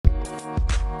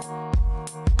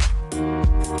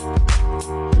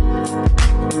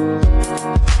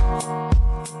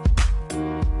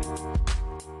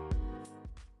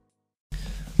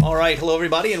right, hello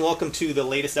everybody, and welcome to the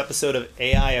latest episode of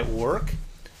AI at Work.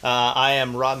 I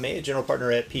am Rob May, a general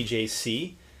partner at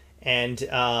PJC, and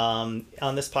on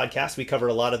this podcast we cover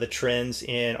a lot of the trends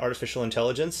in artificial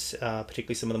intelligence,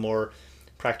 particularly some of the more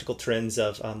practical trends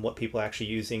of what people are actually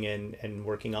using and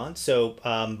working on. So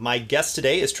my guest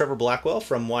today is Trevor Blackwell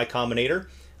from Y Combinator.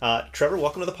 Trevor,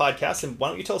 welcome to the podcast, and why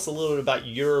don't you tell us a little bit about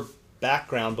your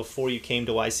background before you came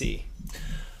to YC?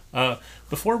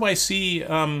 Before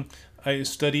YC, I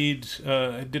studied,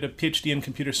 I did a PhD in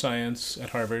computer science at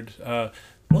Harvard,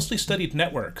 mostly studied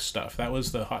network stuff. That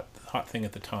was the hot thing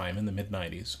at the time in the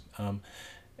mid-90s.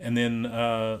 And then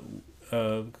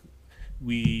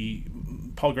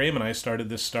Paul Graham and I started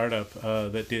this startup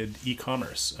that did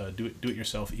e-commerce,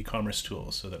 do-it-yourself e-commerce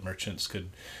tools so that merchants could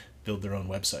build their own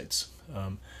websites.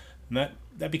 And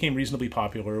that became reasonably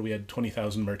popular. We had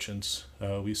 20,000 merchants.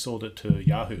 We sold it to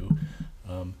Yahoo.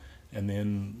 And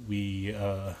then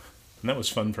and that was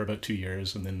fun for about 2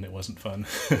 years, and then it wasn't fun,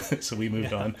 so we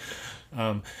moved on.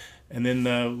 And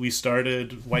then we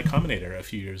started Y Combinator a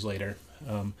few years later,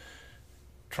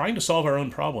 trying to solve our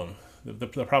own problem, the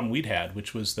problem we'd had,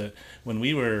 which was that when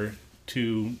we were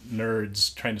two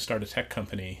nerds trying to start a tech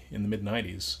company in the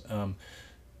mid-90s,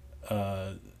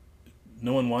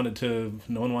 no one wanted to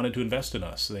invest in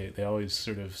us. They always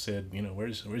sort of said,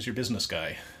 where's your business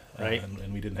guy? Right.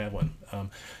 And we didn't have one.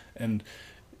 And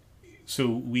so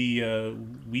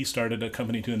we started a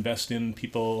company to invest in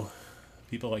people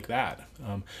like that.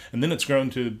 And then it's grown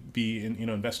to be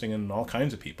investing in all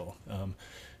kinds of people.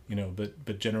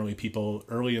 But generally people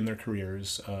early in their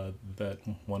careers that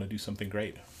want to do something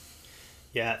great.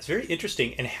 Yeah, it's very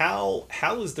interesting. And how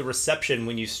was the reception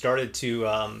when you started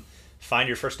to find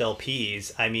your first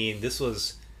LPs? I mean, it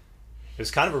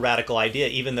was kind of a radical idea,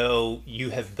 even though you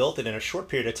have built it in a short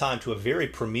period of time to a very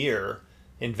premier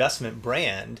investment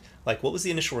brand. Like, what was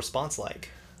the initial response like?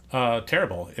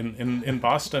 Terrible. In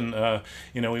Boston,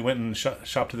 we went and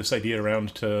shopped this idea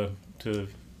around to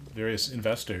various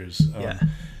investors.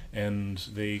 And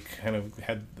they kind of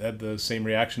had the same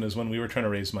reaction as when we were trying to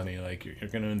raise money. Like, you're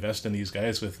going to invest in these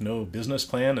guys with no business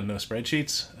plan and no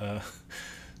spreadsheets.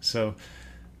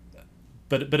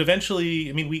 But eventually,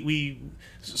 I mean, we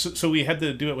had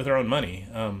to do it with our own money,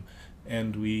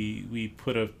 and we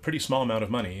put a pretty small amount of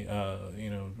money,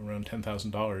 around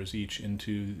 $10,000 each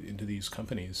into these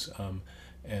companies,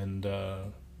 and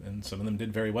some of them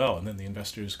did very well, and then the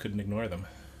investors couldn't ignore them.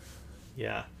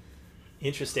 Yeah,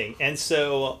 interesting. And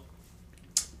so,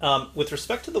 with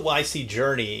respect to the YC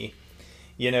journey,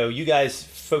 you guys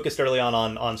focused early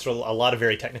on sort of a lot of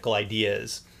very technical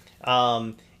ideas.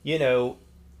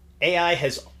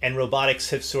 AI and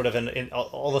robotics have sort of, in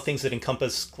all the things that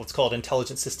encompass what's called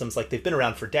intelligent systems, like they've been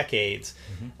around for decades.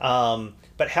 Mm-hmm.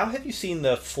 But how have you seen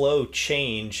the flow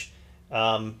change,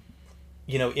 in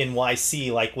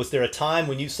YC? Like, was there a time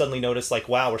when you suddenly noticed, like,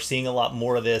 wow, we're seeing a lot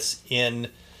more of this in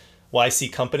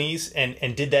YC companies?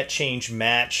 And did that change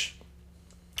match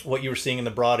what you were seeing in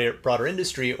the broader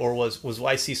industry, or was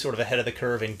YC sort of ahead of the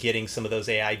curve in getting some of those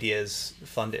AI ideas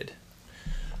funded?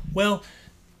 Well,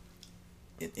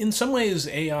 in some ways,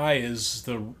 AI is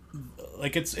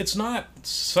it's not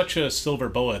such a silver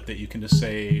bullet that you can just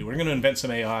say, we're going to invent some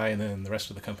AI and then the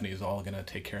rest of the company is all going to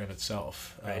take care of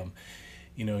itself. Right.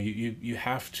 You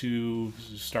have to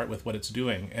start with what it's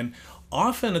doing. And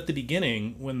often at the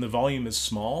beginning, when the volume is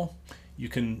small, you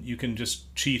can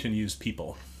just cheat and use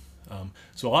people.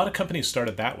 So a lot of companies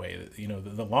started that way.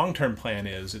 The long-term plan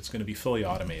is it's going to be fully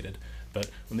automated.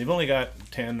 But when they've only got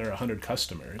 10 or 100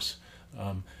 customers,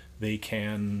 they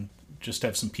can just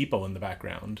have some people in the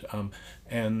background,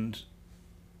 and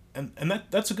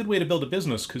that's a good way to build a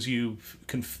business, because you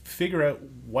can figure out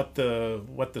what the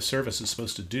service is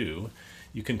supposed to do.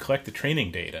 You can collect the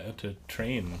training data to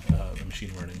train the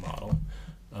machine learning model,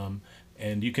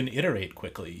 and you can iterate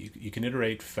quickly. You can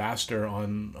iterate faster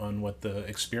on what the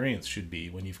experience should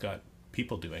be when you've got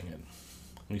people doing it,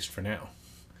 at least for now.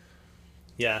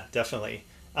 Yeah, definitely.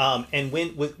 And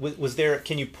when was there?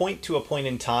 Can you point to a point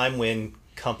in time when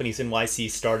companies in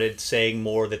YC started saying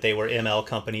more that they were ML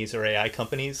companies or AI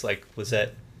companies? Like, was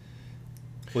it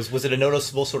a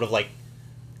noticeable sort of like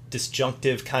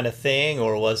disjunctive kind of thing,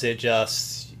 or was it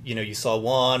just you saw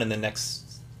one and the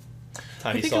next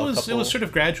time you saw a couple? It was sort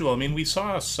of gradual. I mean, we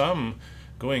saw some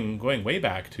going way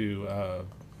back to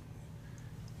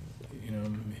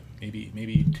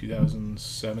maybe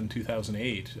 2007,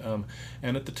 2008.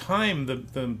 And at the time,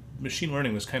 the machine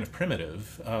learning was kind of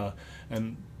primitive,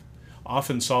 and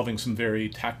often solving some very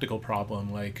tactical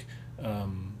problem, like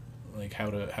how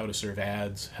to serve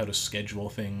ads, how to schedule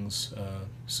things.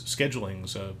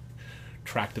 Scheduling's a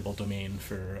tractable domain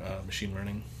for machine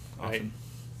learning often. Right.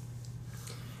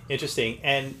 Interesting.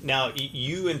 And now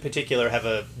you in particular have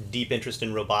a deep interest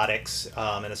in robotics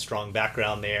and a strong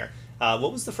background there.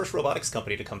 What was the first robotics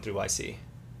company to come through YC?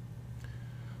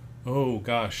 Oh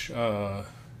gosh, Do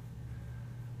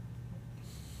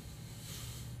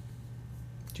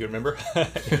you remember?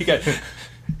 You got,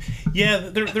 yeah,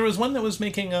 there was one that was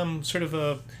making sort of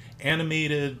a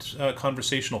animated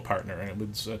conversational partner, and it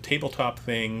was a tabletop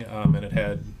thing, and it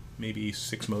had maybe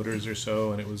 6 motors or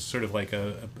so, and it was sort of like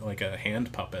a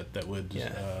hand puppet that would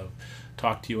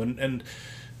talk to you, and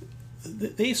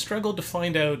they struggled to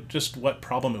find out just what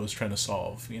problem it was trying to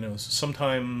solve. You know,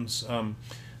 sometimes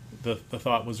the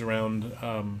thought was around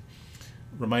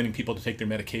reminding people to take their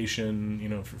medication, you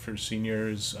know, for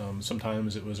seniors.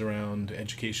 Sometimes it was around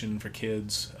education for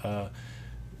kids.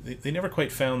 They never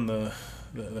quite found the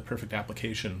perfect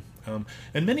application.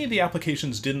 And many of the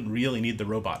applications didn't really need the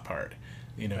robot part.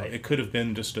 You know, right. It could have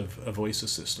been just a voice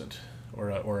assistant or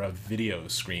a video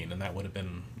screen, and that would have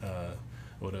been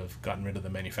would have gotten rid of the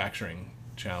manufacturing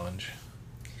challenge.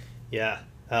 Yeah,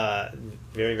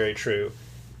 very, very true.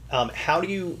 How do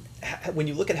you, when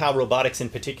you look at how robotics in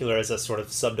particular as a sort of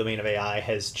subdomain of AI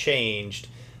has changed,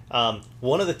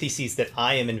 one of the theses that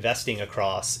I am investing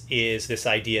across is this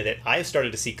idea that I have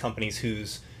started to see companies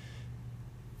whose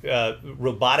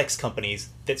robotics companies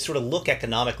that sort of look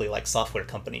economically like software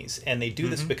companies. And they do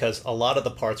this because a lot of the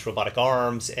parts, robotic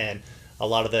arms and a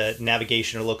lot of the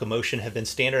navigation or locomotion have been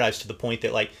standardized to the point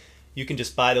that like you can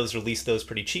just buy those, release those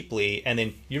pretty cheaply, and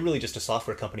then you're really just a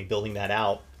software company building that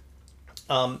out.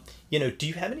 You know, do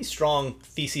you have any strong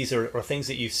theses or things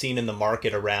that you've seen in the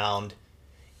market around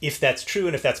if that's true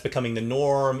and if that's becoming the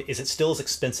norm? Is it still as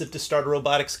expensive to start a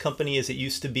robotics company as it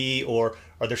used to be, or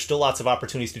are there still lots of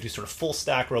opportunities to do sort of full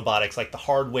stack robotics, like the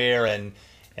hardware and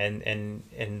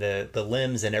the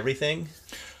limbs and everything?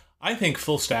 I think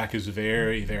full stack is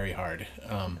very, very hard.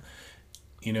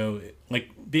 You know, like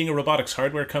being a robotics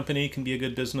hardware company can be a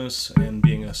good business, and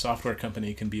being a software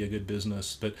company can be a good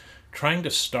business, but trying to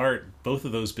start both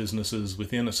of those businesses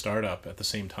within a startup at the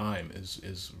same time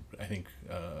is I think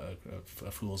a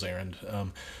fool's errand.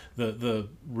 The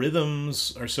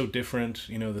rhythms are so different.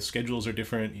 You know, the schedules are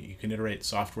different. You can iterate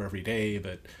software every day,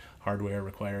 but hardware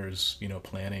requires, you know,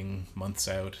 planning months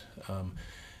out,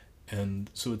 and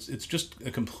so it's just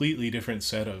a completely different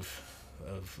set of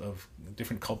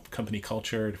different company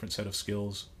culture, different set of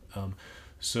skills.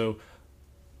 So,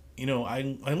 you know,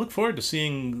 I look forward to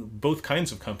seeing both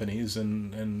kinds of companies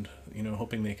and you know,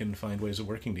 hoping they can find ways of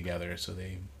working together so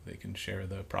they can share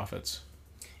the profits.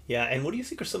 Yeah, and what do you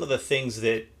think are some of the things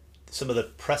that, some of the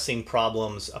pressing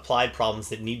problems, applied problems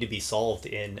that need to be solved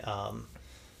in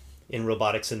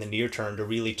robotics in the near term to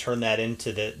really turn that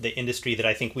into the industry that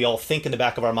I think we all think in the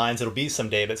back of our minds it'll be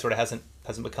someday, but sort of hasn't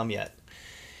become yet?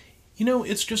 You know,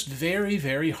 it's just very,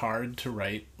 very hard to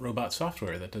write robot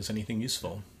software that does anything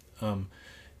useful.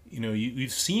 You know,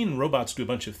 we've seen robots do a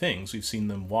bunch of things. We've seen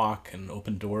them walk and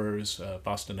open doors.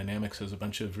 Boston Dynamics has a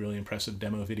bunch of really impressive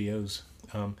demo videos.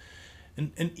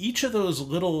 And each of those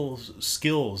little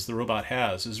skills the robot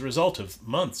has is a result of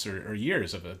months or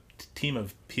years of a team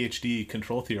of PhD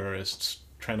control theorists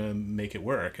trying to make it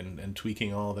work and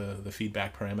tweaking all the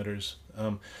feedback parameters.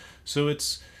 So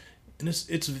it's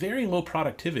very low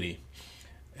productivity.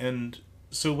 And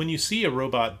so when you see a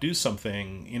robot do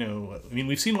something, you know, I mean,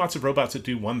 we've seen lots of robots that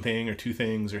do one thing or two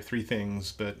things or three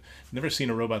things, but I've never seen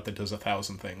a robot that does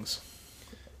 1,000 things.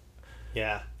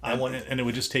 Yeah, and it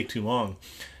would just take too long.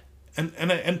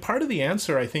 And part of the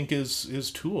answer, I think,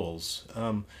 is tools.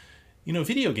 You know,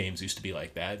 video games used to be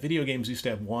like that. Video games used to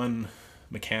have one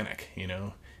mechanic. You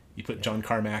know, you put John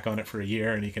Carmack on it for a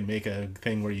year, and you can make a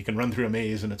thing where you can run through a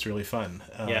maze, and it's really fun.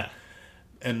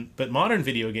 But modern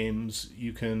video games,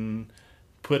 you can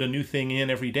put a new thing in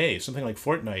every day. Something like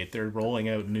Fortnite, they're rolling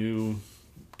out new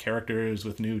characters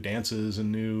with new dances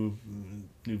and new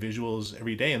visuals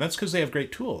every day, and that's because they have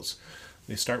great tools.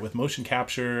 They start with motion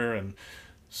capture and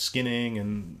skinning,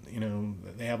 and you know,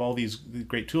 they have all these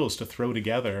great tools to throw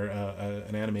together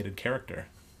an animated character.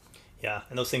 Yeah,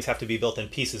 and those things have to be built in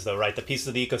pieces, though, right? The pieces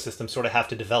of the ecosystem sort of have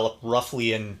to develop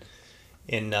roughly in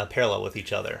parallel with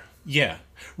each other. Yeah,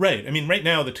 right. I mean, right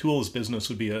now the tools business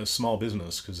would be a small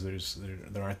business because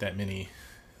there aren't that many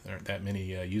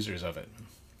users of it.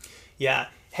 Yeah.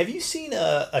 Have you seen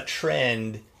a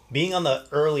trend, being on the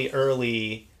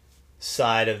early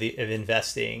side of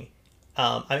investing?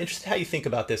 I'm interested how you think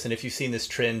about this, and if you've seen this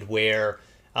trend where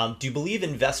do you believe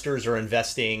investors are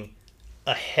investing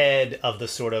ahead of the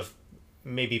sort of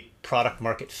maybe product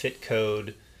market fit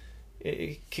code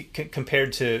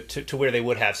compared to where they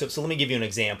would have? So let me give you an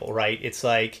example, right? It's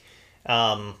like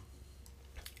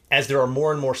as there are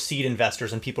more and more seed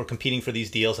investors and people are competing for these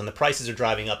deals and the prices are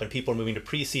driving up and people are moving to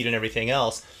pre-seed and everything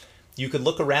else, you could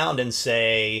look around and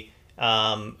say,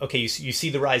 okay, you see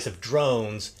the rise of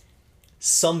drones.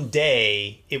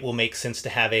 Someday it will make sense to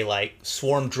have a like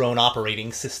swarm drone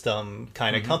operating system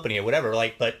kind of company or whatever.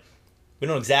 Like, but we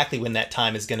don't know exactly when that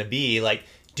time is going to be. Like,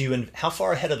 how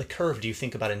far ahead of the curve do you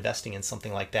think about investing in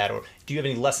something like that, or do you have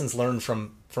any lessons learned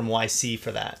from YC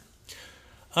for that?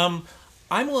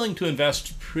 I'm willing to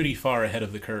invest pretty far ahead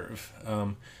of the curve,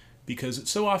 because it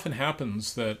so often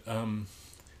happens that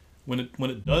when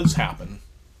it does happen,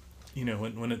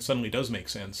 when it suddenly does make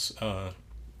sense,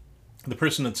 the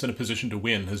person that's in a position to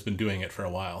win has been doing it for a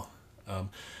while.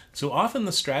 So often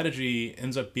the strategy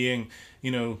ends up being,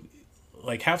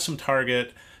 like have some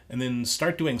target and then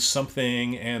start doing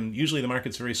something, and usually the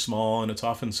market's very small and it's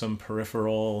often some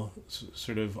peripheral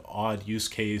sort of odd use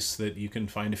case that you can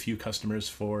find a few customers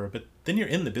for, but then you're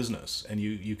in the business and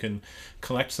you can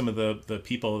collect some of the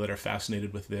people that are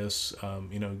fascinated with this,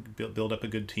 build up a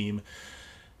good team.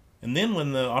 And then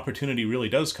when the opportunity really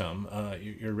does come,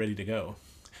 you're ready to go.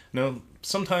 Now,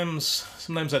 sometimes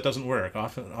that doesn't work.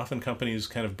 Often companies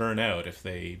kind of burn out if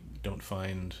they don't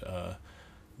find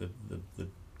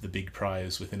the big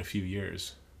prize within a few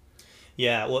years.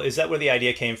 Yeah, well, is that where the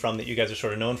idea came from that you guys are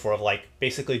sort of known for, of like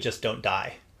basically just don't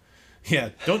die? Yeah,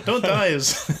 don't die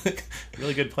is a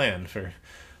really good plan for,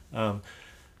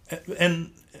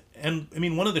 and I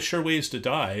mean, one of the sure ways to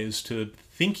die is to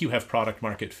think you have product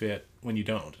market fit when you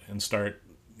don't, and start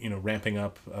ramping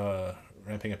up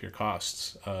your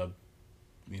costs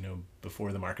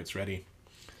before the market's ready.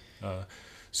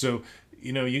 So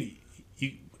you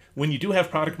when you do have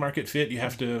product market fit, you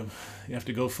have to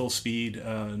go full speed,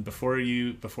 and before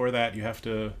that you have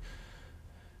to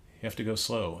go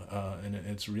slow, and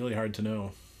it's really hard to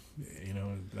know.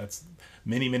 That's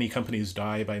many companies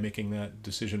die by making that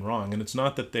decision wrong, and it's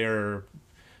not that they're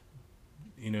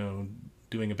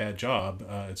doing a bad job.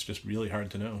 It's just really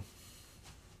hard to know.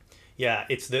 Yeah,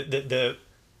 it's the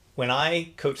when I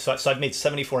coach, so I've made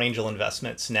 74 angel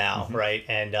investments now, right,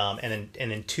 and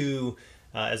then 2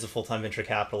 as a full-time venture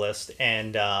capitalist,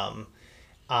 and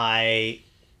I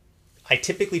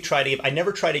typically try to give. I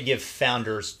never try to give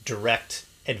founders direct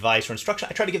advice or instruction.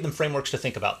 I try to give them frameworks to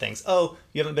think about things. Oh,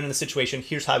 you haven't been in a situation.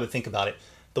 Here's how I would think about it.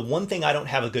 The one thing I don't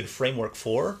have a good framework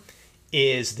for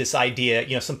is this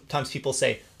idea. Sometimes people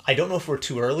say, I don't know if we're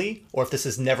too early or if this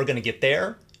is never going to get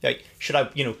there. Like, should I?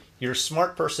 You're a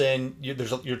smart person.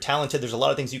 You're talented. There's a lot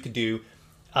of things you could do.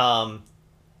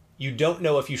 You don't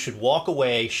know if you should walk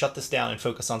away, shut this down, and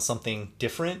focus on something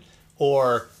different,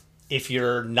 or if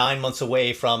you're 9 months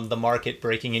away from the market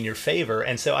breaking in your favor.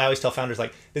 And so I always tell founders,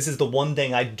 like, this is the one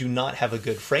thing I do not have a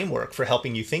good framework for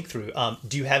helping you think through.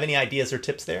 Do you have any ideas or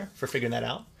tips there for figuring that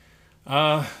out?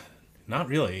 Not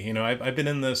really. I've been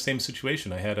in the same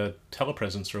situation. I had a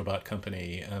telepresence robot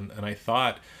company, and I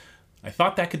thought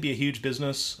that could be a huge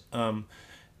business, and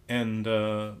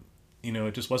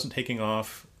it just wasn't taking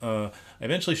off. I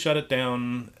eventually shut it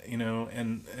down,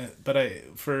 but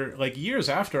for like years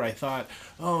after, I thought,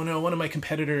 oh no, one of my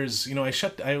competitors,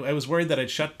 I was worried that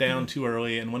I'd shut down too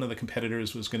early, and one of the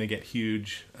competitors was going to get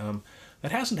huge.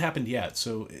 That hasn't happened yet.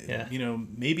 So, yeah.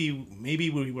 Maybe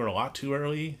we were a lot too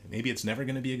early. Maybe it's never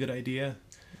going to be a good idea.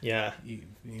 Yeah.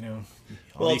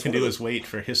 All you can do is wait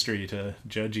for history to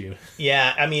judge you.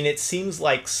 Yeah. I mean, it seems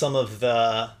like some of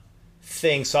the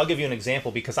things, so I'll give you an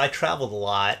example because I traveled a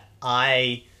lot.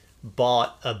 I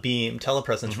bought a Beam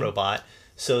telepresence robot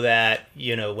so that,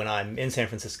 when I'm in San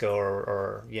Francisco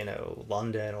or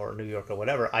London or New York or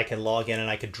whatever, I can log in and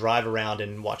I could drive around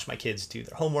and watch my kids do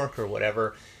their homework or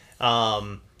whatever.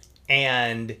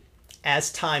 And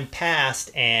as time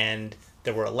passed and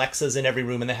there were Alexas in every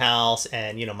room in the house,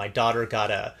 and my daughter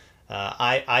got a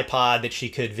iPod that she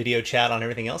could video chat on,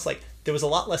 everything else, like there was a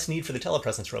lot less need for the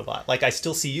telepresence robot. Like I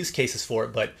still see use cases for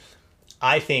it, but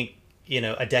I think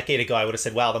a decade ago I would have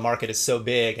said, wow, the market is so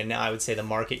big, and now I would say the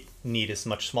market need is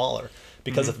much smaller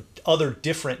because of other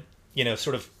different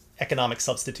sort of economic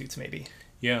substitutes maybe.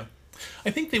 Yeah, I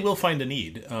think they will find a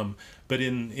need, but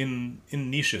in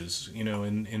niches,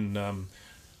 in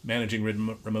managing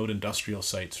remote industrial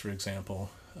sites, for example,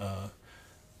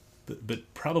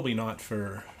 but probably not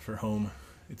for home.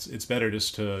 It's better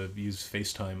just to use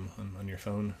FaceTime on your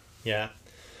phone. Yeah.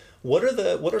 What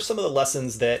are some of the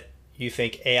lessons that you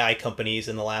think AI companies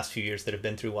in the last few years that have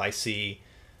been through YC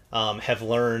have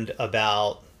learned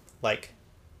about, like,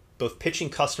 both pitching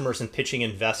customers and pitching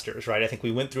investors, right? I think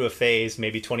we went through a phase,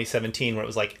 maybe 2017, where it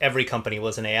was like every company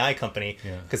was an AI company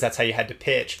because that's how you had to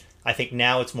pitch. I think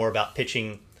now it's more about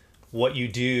pitching what you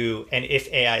do, and if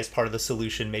AI is part of the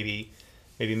solution, maybe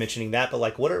maybe mentioning that, but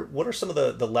like what are some of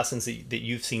the lessons that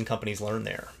you've seen companies learn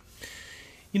there?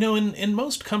 In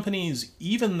most companies,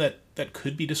 even that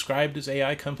could be described as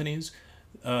AI companies,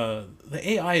 the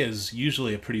AI is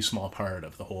usually a pretty small part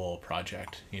of the whole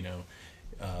project.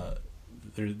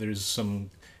 There's some,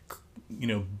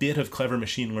 bit of clever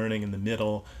machine learning in the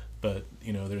middle, but,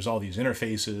 there's all these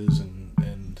interfaces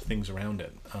and things around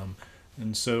it.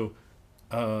 And so,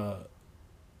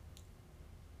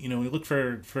 we look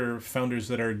for founders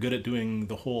that are good at doing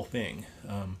the whole thing,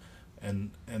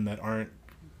 and that aren't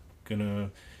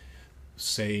gonna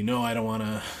say, no, I don't want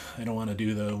to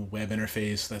do the web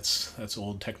interface. That's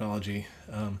old technology.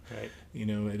 Right.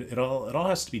 It all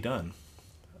has to be done.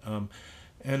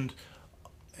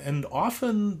 And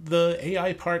often the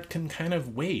AI part can kind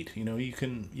of wait. You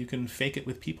can fake it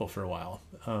with people for a while.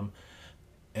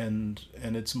 And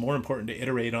it's more important to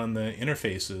iterate on the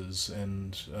interfaces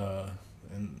and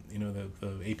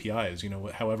the APIs,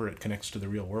 however it connects to the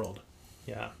real world.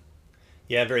 Yeah.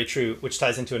 Yeah, very true. Which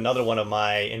ties into another one of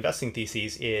my investing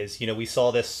theses is, we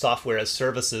saw this software as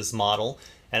services model,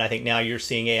 and I think now you're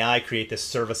seeing AI create this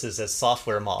services as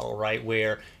software model, right?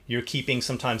 Where you're keeping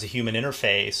sometimes a human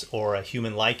interface or a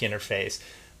human-like interface,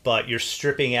 but you're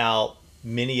stripping out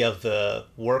many of the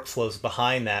workflows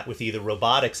behind that with either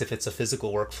robotics if it's a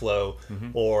physical workflow,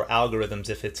 or algorithms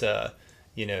if it's a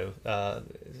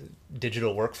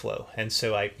digital workflow. And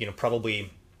so I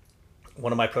probably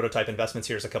one of my prototype investments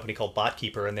here is a company called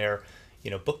BotKeeper, and they're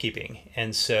bookkeeping.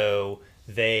 And so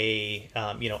they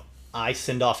I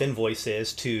send off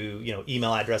invoices to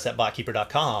email address at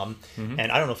botkeeper.com,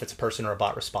 and I don't know if it's a person or a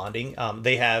bot responding.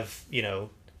 They have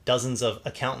dozens of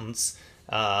accountants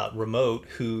remote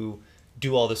who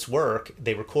do all this work.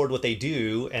 They record what they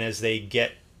do, and as they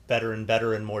get better and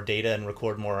better and more data and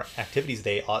record more activities,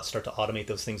 they start to automate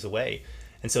those things away.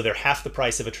 And so they're half the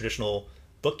price of a traditional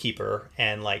bookkeeper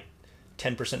and like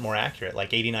 10% more accurate, like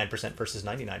 89% versus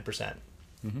 99%.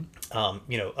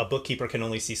 A bookkeeper can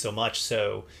only see so much.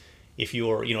 So if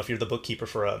you're the bookkeeper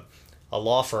for a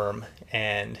law firm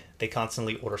and they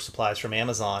constantly order supplies from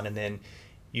Amazon, and then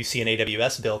you see an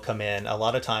AWS bill come in, a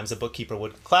lot of times a bookkeeper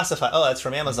would classify, oh, that's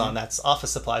from Amazon, that's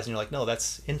office supplies. And you're like, no,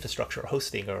 that's infrastructure or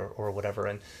hosting or whatever.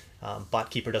 And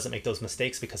BotKeeper doesn't make those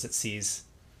mistakes because it sees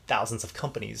thousands of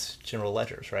companies' general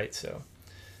ledgers, right? So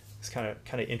it's kind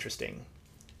of interesting.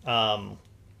 So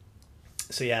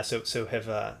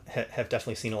have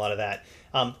definitely seen a lot of that.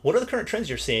 What are the current trends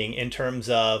you're seeing in terms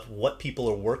of what people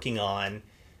are working on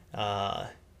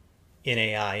in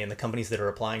AI and the companies that are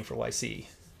applying for YC?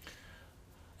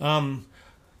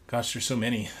 Gosh, there's so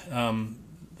many.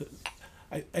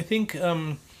 I think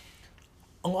a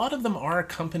lot of them are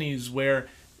companies where,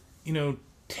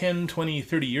 10, 20,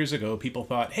 30 years ago, people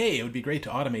thought, hey, it would be great to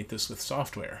automate this with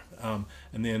software. And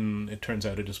then it turns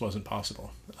out it just wasn't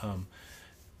possible.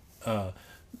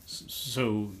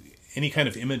 So any kind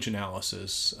of image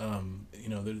analysis,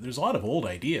 there's a lot of old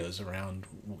ideas around,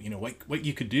 what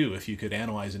you could do if you could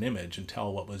analyze an image and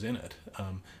tell what was in it.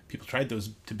 People tried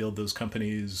to build those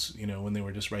companies, when they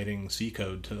were just writing C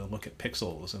code to look at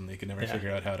pixels, and they could never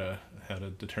figure out how to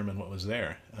determine what was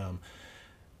there.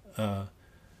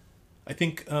 I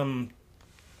think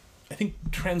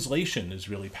translation is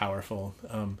really powerful.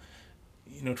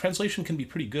 Translation can be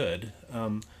pretty good.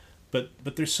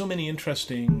 But there's so many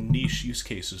interesting niche use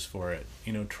cases for it.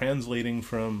 Translating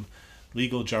from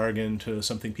legal jargon to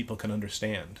something people can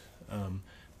understand.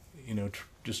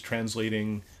 Just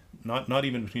translating, not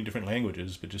even between different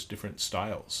languages, but just different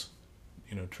styles.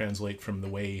 Translate from the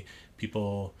way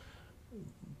people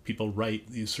write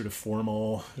these sort of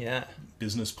formal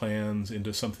business plans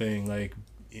into something like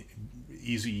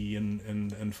easy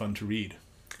and fun to read.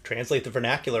 Translate the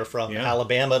vernacular from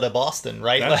Alabama to Boston,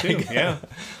 right? That too, yeah.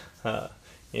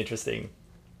 Interesting.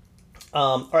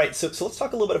 All right, so let's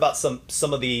talk a little bit about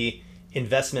some of the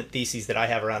investment theses that I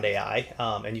have around AI,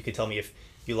 and you can tell me if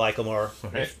you like them or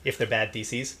if they're bad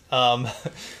theses.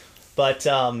 But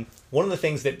one of the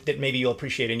things that maybe you'll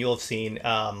appreciate and you'll have seen,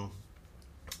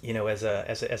 as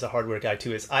a hardware guy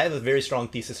too, is I have a very strong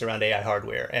thesis around AI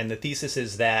hardware, and the thesis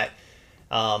is that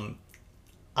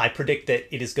I predict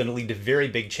that it is going to lead to very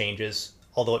big changes,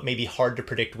 although it may be hard to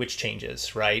predict which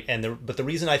changes, right? But the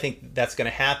reason I think that's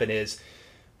going to happen is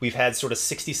we've had sort of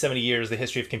 60, 70 years, the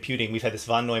history of computing. We've had this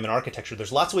von Neumann architecture.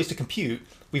 There's lots of ways to compute.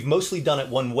 We've mostly done it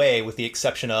one way with the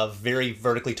exception of very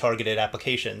vertically targeted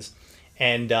applications.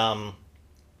 And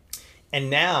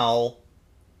now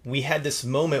we had this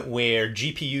moment where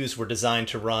GPUs were designed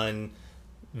to run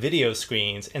video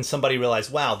screens, and somebody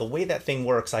realized, wow, the way that thing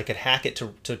works, I could hack it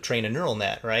to train a neural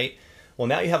net, right? Well,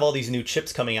 now you have all these new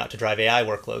chips coming out to drive AI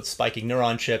workloads, spiking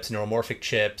neuron chips, neuromorphic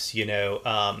chips,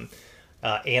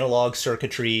 analog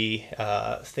circuitry,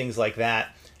 things like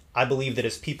that. I believe that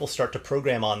as people start to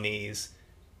program on these,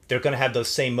 they're going to have those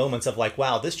same moments of like,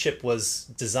 wow, this chip was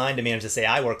designed to manage this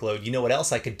AI workload. You know what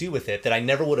else I could do with it that I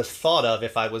never would have thought of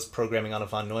if I was programming on a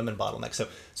von Neumann bottleneck.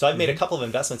 So I've made a couple of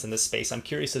investments in this space. I'm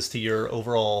curious as to your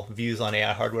overall views on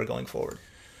AI hardware going forward.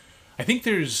 I think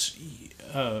there's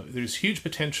huge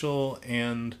potential,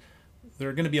 and there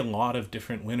are going to be a lot of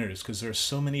different winners because there are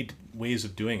so many ways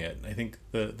of doing it. I think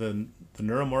the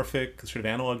neuromorphic, sort of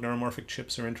analog neuromorphic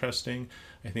chips are interesting.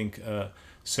 I think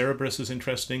Cerebras is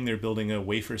interesting. They're building a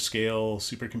wafer scale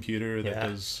supercomputer that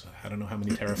does, I don't know how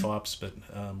many teraflops, but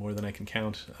more than I can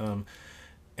count.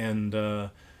 And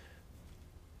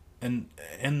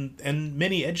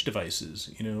many edge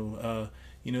devices.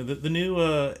 The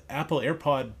new Apple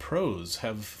AirPod Pros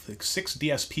have like 6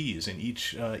 DSPs in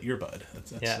each earbud.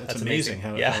 That's amazing.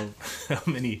 How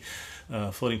many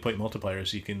floating point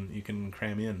multipliers you can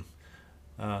cram in.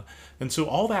 And so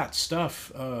all that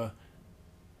stuff.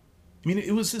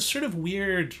 It was this sort of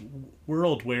weird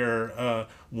world where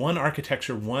one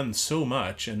architecture won so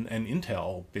much, and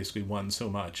Intel basically won so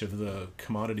much of the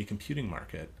commodity computing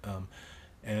market,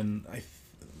 and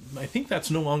I think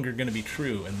that's no longer going to be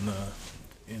true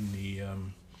in the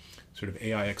sort of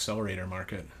AI accelerator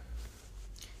market.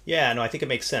 Yeah, no, I think it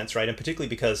makes sense, right? And particularly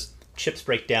because chips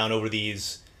break down over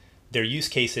their use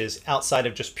cases outside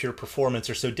of just pure performance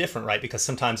are so different, right? Because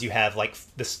sometimes you have like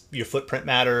this, your footprint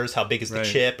matters, how big is the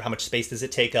chip, how much space does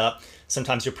it take up?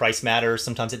 Sometimes your price matters,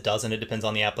 sometimes it doesn't, it depends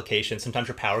on the application. Sometimes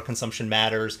your power consumption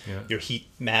matters, your heat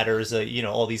matters,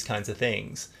 all these kinds of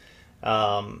things.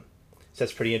 So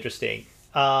that's pretty interesting.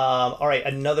 All right,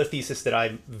 another thesis that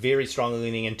I'm very strongly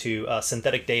leaning into,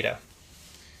 synthetic data.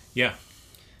 Yeah.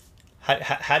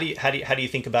 How do you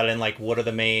think about it, and like what are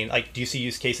the main, like, do you see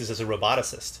use cases as a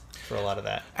roboticist for a lot of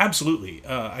that? Absolutely.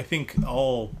 I think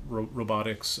all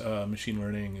robotics, machine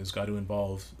learning has got to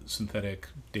involve synthetic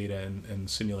data and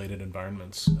simulated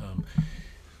environments.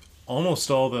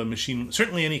 Almost all the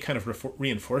certainly any kind of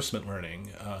reinforcement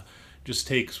learning just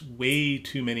takes way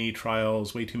too many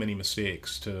trials, way too many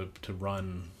mistakes to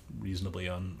run reasonably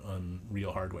on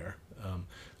real hardware.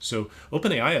 So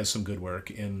OpenAI has some good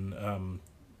work in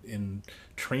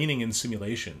training and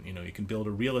simulation. You can build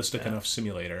a realistic enough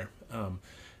simulator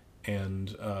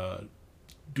and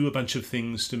do a bunch of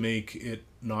things to make it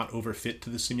not overfit to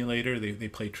the simulator. They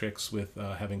play tricks with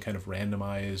having kind of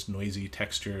randomized noisy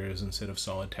textures instead of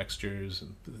solid textures,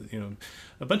 and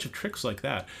a bunch of tricks like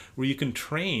that where you can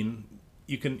train.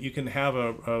 You can have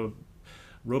a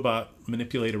robot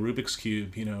manipulate a Rubik's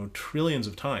Cube trillions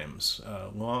of times.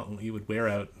 You would wear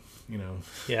out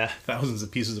thousands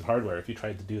of pieces of hardware if you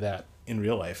tried to do that in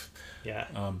real life.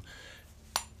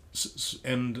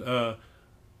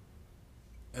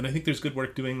 And I think there's good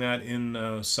work doing that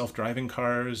in self-driving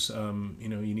cars. You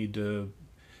need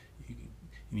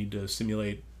to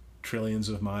simulate trillions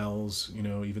of miles,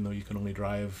 even though you can only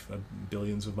drive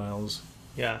billions of miles.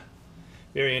 Yeah,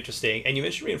 very interesting. And you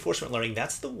mentioned reinforcement learning.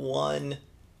 That's the one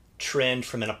trend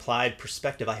from an applied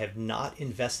perspective I have not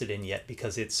invested in yet,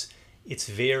 because it's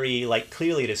very, like,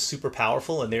 clearly it is super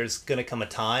powerful and there's going to come a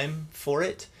time for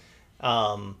it.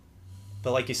 But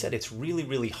like you said, it's really,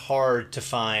 really hard to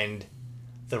find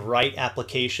the right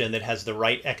application that has the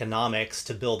right economics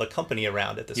to build a company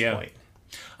around at this point.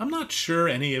 I'm not sure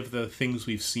any of the things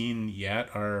we've seen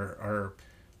yet were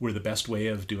the best way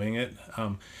of doing it.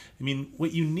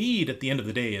 What you need at the end of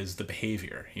the day is the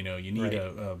behavior. You need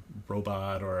a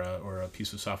robot or a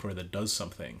piece of software that does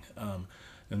something.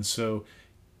 And so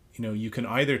you can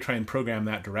either try and program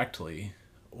that directly,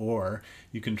 or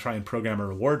you can try and program a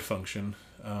reward function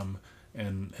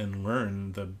and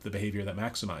learn the behavior that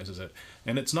maximizes it.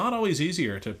 And it's not always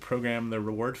easier to program the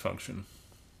reward function.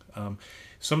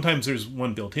 Sometimes there's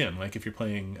one built in, like if you're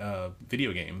playing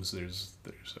video games, there's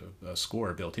a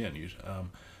score built in.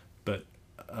 But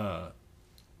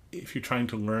if you're trying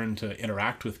to learn to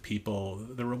interact with people,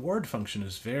 the reward function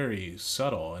is very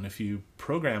subtle. And if you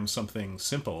program something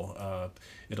simple,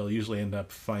 it'll usually end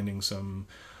up finding some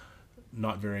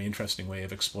not very interesting way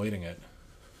of exploiting it.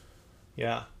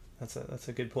 Yeah, that's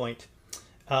a good point.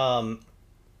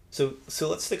 So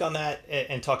let's stick on that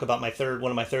and talk about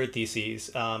one of my third theses,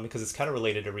 because it's kind of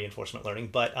related to reinforcement learning.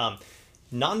 But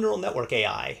non-neural network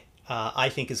AI, I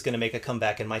think, is going to make a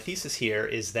comeback. And my thesis here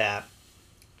is that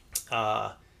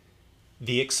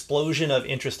the explosion of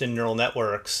interest in neural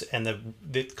networks and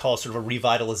the call sort of a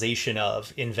revitalization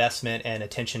of investment and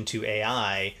attention to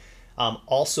AI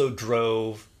also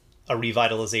drove a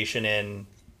revitalization in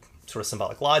sort of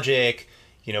symbolic logic,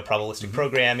 probabilistic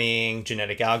programming,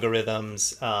 genetic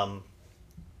algorithms,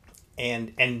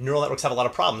 and neural networks have a lot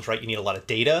of problems, right? You need a lot of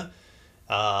data.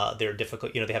 They're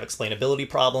difficult, they have explainability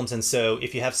problems. And so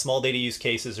if you have small data use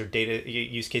cases or data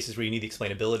use cases where you need the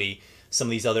explainability, some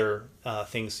of these other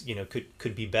things,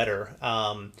 could be better.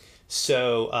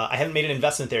 So I haven't made an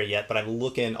investment there yet, but I'm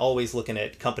always looking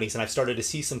at companies, and I've started to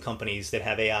see some companies that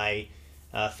have AI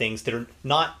things that are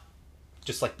not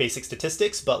just like basic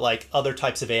statistics, but like other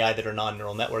types of AI that are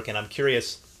non-neural network. And I'm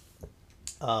curious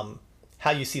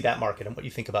how you see that market and what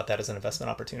you think about that as an investment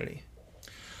opportunity.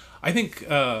 I think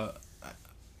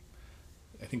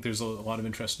there's a lot of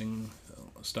interesting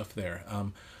stuff there.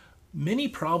 Many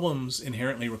problems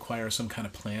inherently require some kind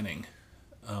of planning.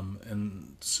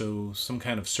 And so some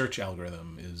kind of search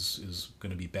algorithm is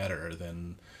going to be better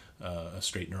than a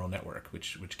straight neural network,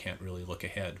 which can't really look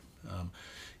ahead.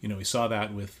 We saw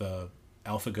that with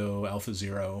AlphaGo,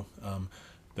 AlphaZero,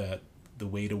 that the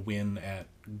way to win at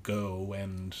Go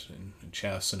and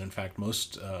chess, and in fact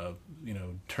most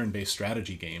turn-based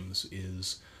strategy games,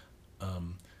 is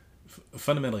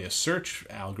fundamentally a search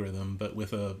algorithm, but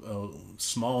with a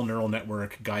small neural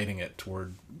network guiding it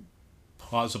toward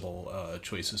plausible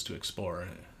choices to explore.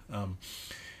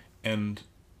 And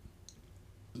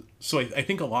so I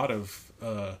think a lot of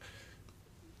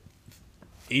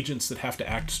agents that have to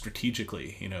act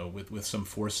strategically, with some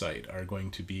foresight, are going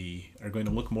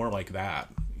to look more like that,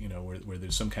 where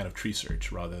there's some kind of tree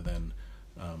search rather than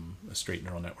a straight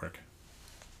neural network.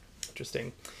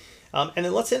 Interesting. And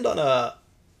then let's end on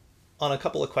a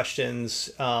couple of questions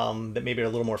that maybe are a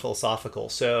little more philosophical.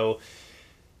 So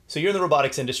you're in the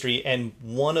robotics industry, and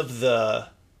one of the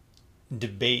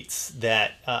debates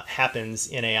that happens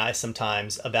in AI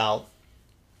sometimes about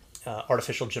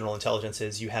artificial general intelligence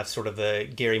is you have sort of the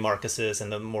Gary Marcuses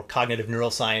and the more cognitive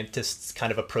neuroscientists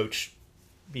kind of approach,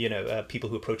 people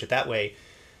who approach it that way,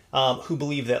 who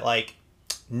believe that like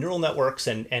neural networks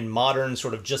and modern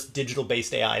sort of just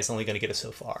digital-based AI is only going to get us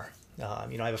so far. I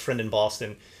have a friend in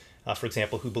Boston, for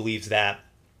example, who believes that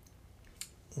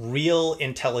real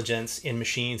intelligence in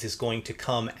machines is going to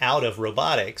come out of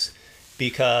robotics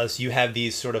because you have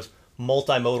these sort of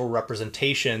multimodal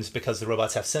representations, because the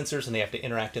robots have sensors and they have to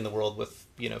interact in the world with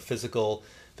physical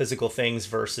things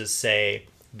versus, say,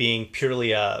 being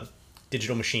purely a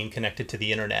digital machine connected to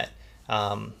the internet.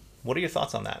 What are your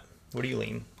thoughts on that? Where do you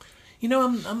lean?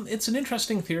 It's an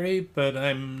interesting theory, but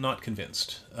I'm not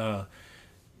convinced.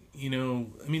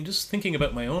 Just thinking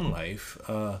about my own life,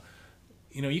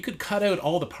 you could cut out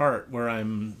all the part where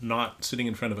I'm not sitting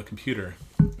in front of a computer,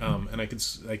 and I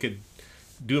could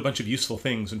do a bunch of useful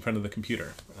things in front of the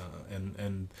computer.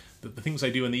 And the things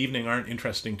I do in the evening aren't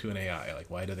interesting to an AI.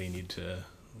 Like, why do they need to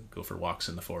go for walks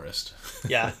in the forest?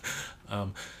 Yeah.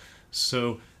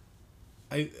 So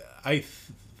I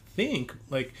think,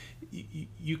 like,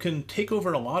 you can take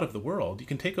over a lot of the world. You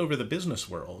can take over the business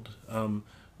world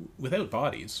without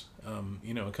bodies.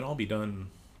 It can all be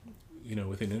done,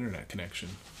 with an internet connection.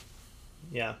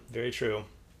 Yeah, very true.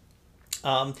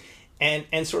 And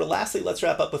sort of lastly, let's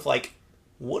wrap up with like,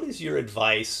 what is your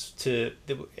advice to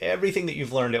everything that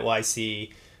you've learned at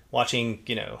YC, watching,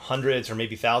 hundreds or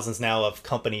maybe thousands now of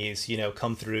companies,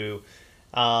 come through?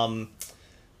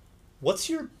 What's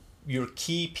your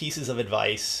key pieces of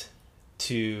advice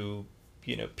to,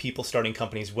 people starting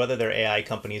companies, whether they're AI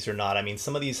companies or not? I mean,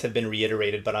 some of these have been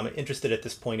reiterated, but I'm interested at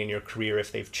this point in your career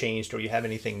if they've changed, or you have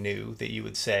anything new that you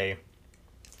would say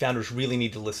founders really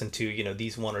need to listen to,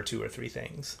 these one or two or three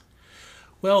things.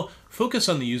 Well, focus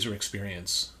on the user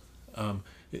experience.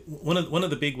 One of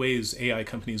the big ways AI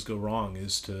companies go wrong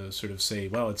is to sort of say,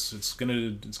 well, it's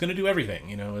gonna do everything.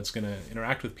 It's gonna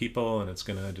interact with people, and it's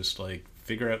gonna just like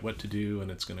figure out what to do, and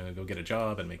it's gonna go get a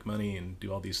job and make money and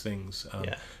do all these things.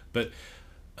 But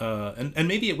and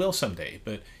maybe it will someday.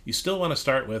 But you still want to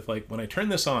start with, like, when I turn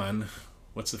this on,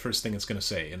 what's the first thing it's going to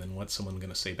say, and then what's someone going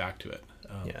to say back to it?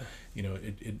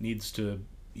 It needs to.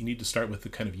 You need to start with the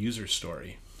kind of user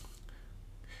story.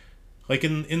 Like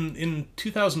in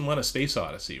 2001: A Space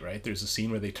Odyssey, right? There's a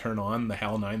scene where they turn on the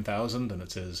HAL 9000 and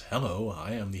it says, "Hello,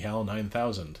 I am the HAL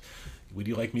 9000. Would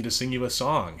you like me to sing you a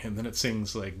song?" And then it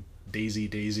sings like Daisy,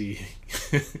 Daisy.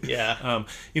 Yeah.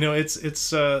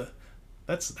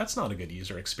 That's not a good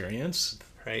user experience,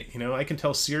 right? I can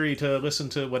tell Siri to listen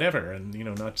to whatever, and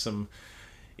not some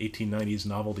 1890s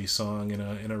novelty song in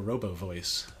a robo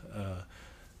voice.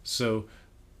 So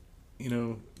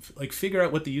like, figure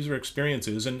out what the user experience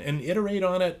is and iterate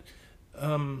on it.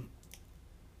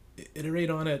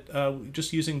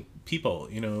 Just using people,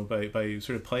 by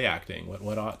sort of play acting.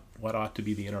 What ought to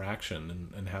be the interaction,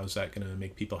 and how's that going to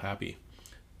make people happy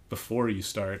before you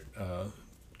start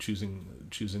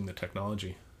choosing the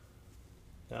technology.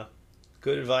 Yeah,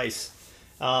 good advice.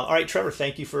 All right, Trevor,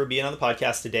 thank you for being on the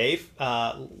podcast today.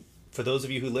 For those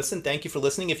of you who listen, thank you for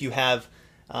listening. If you have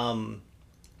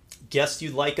guests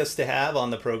you'd like us to have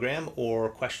on the program or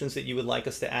questions that you would like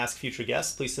us to ask future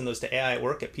guests, please send those to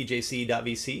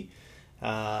AI@work@pjc.vc.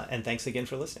 And thanks again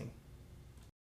for listening.